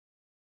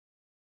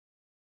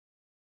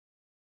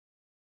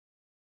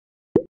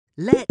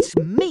Let's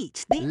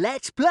meet the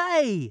Let's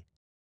Play.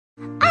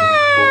 A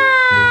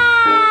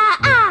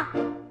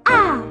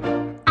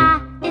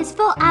is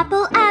for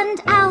apple and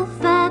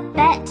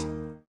alphabet.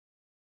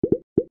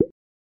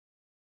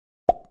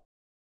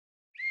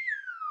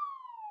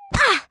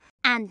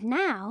 And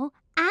now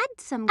add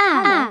some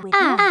colour with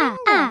your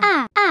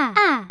finger.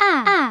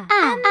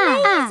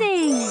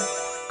 Amazing!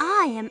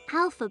 I am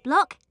Alpha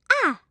Block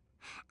A,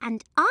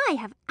 and I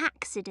have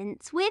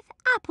accidents with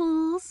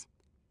apples.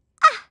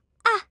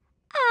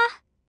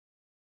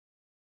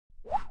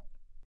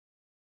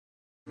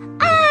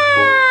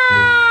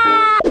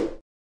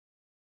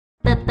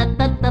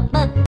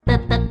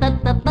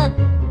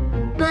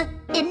 But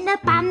in the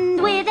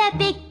band with a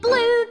big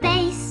blue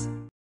bass.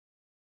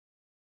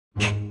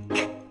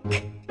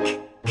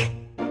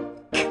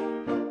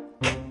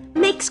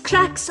 Makes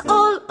cracks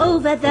all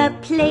over the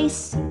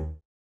place.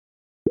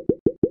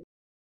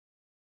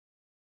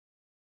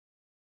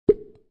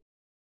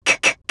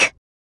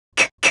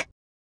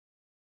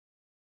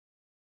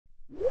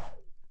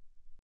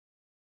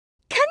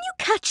 Can you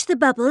catch the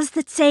bubbles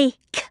that say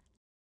k?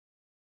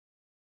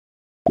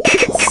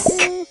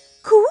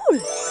 Cool.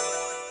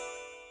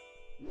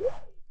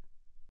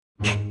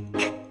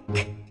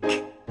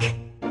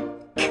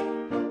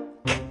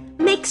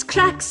 Makes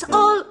cracks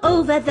all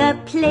over the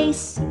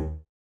place.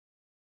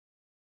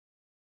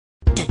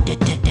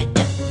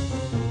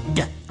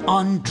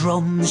 On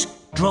drums,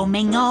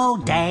 drumming all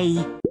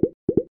day.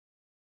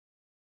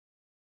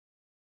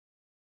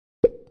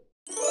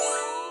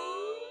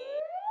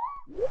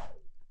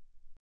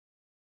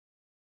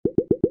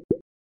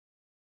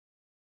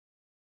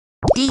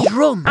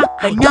 Drum,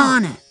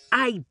 banana.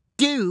 I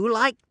do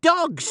like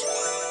dogs.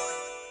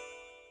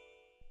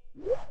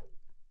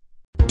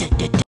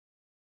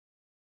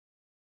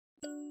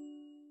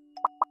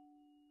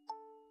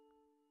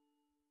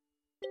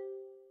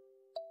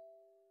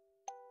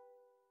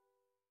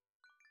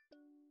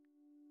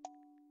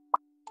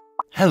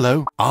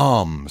 Hello,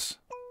 arms.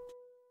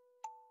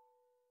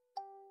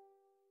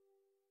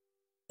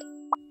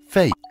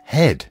 Face,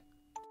 head.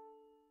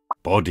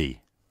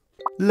 Body.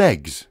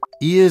 Legs,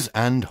 ears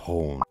and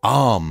horn.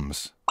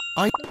 Arms.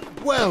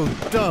 Well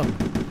done!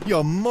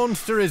 Your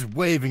monster is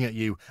waving at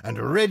you and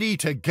ready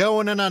to go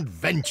on an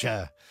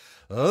adventure.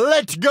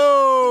 Let's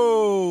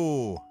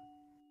go!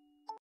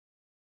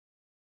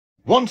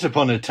 Once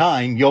upon a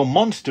time, your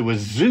monster was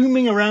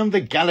zooming around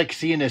the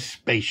galaxy in a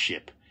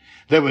spaceship.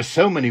 There were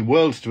so many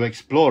worlds to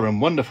explore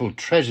and wonderful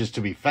treasures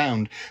to be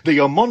found that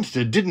your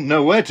monster didn't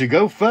know where to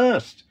go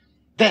first.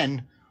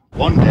 Then,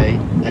 one day,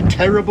 a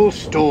terrible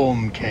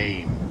storm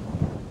came.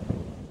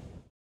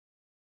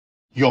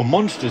 Your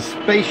monster's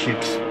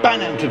spaceship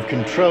span out of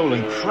control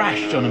and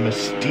crashed on a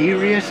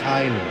mysterious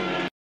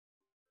island.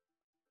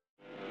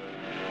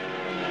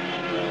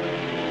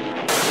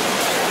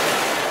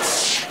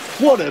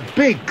 What a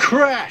big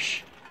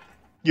crash!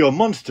 Your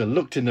monster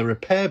looked in the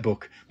repair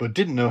book but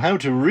didn't know how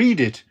to read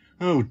it.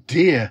 Oh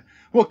dear,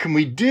 what can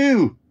we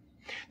do?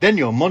 Then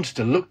your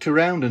monster looked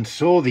around and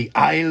saw the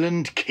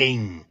Island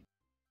King.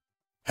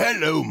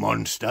 "Hello,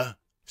 monster,"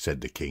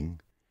 said the king.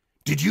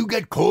 "Did you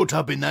get caught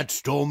up in that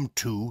storm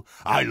too?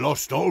 I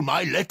lost all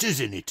my letters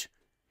in it.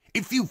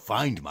 If you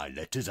find my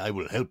letters, I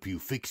will help you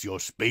fix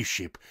your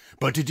spaceship,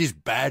 but it is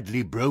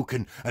badly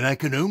broken and I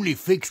can only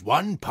fix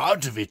one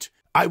part of it.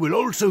 I will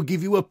also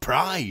give you a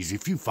prize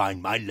if you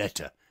find my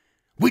letter.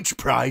 Which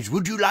prize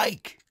would you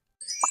like?"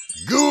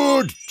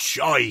 Good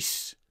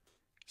choice,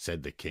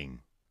 said the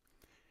king.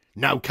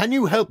 Now can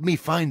you help me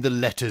find the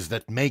letters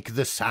that make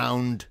the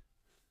sound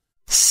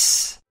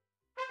S?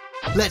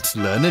 Let's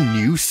learn a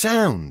new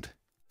sound.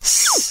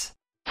 S.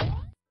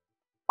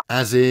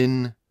 As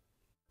in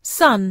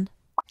sun.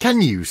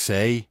 Can you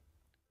say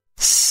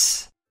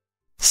S,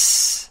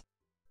 s,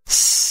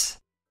 s.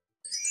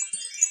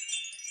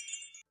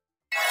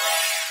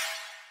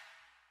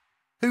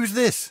 Who's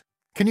this?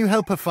 Can you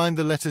help her find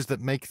the letters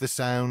that make the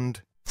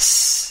sound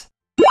S?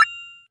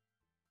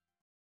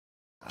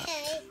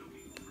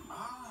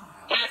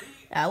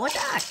 What's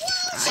that?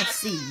 I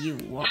see you.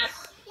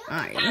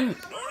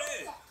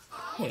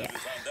 Here.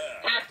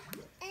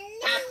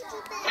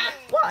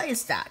 What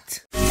is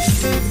that?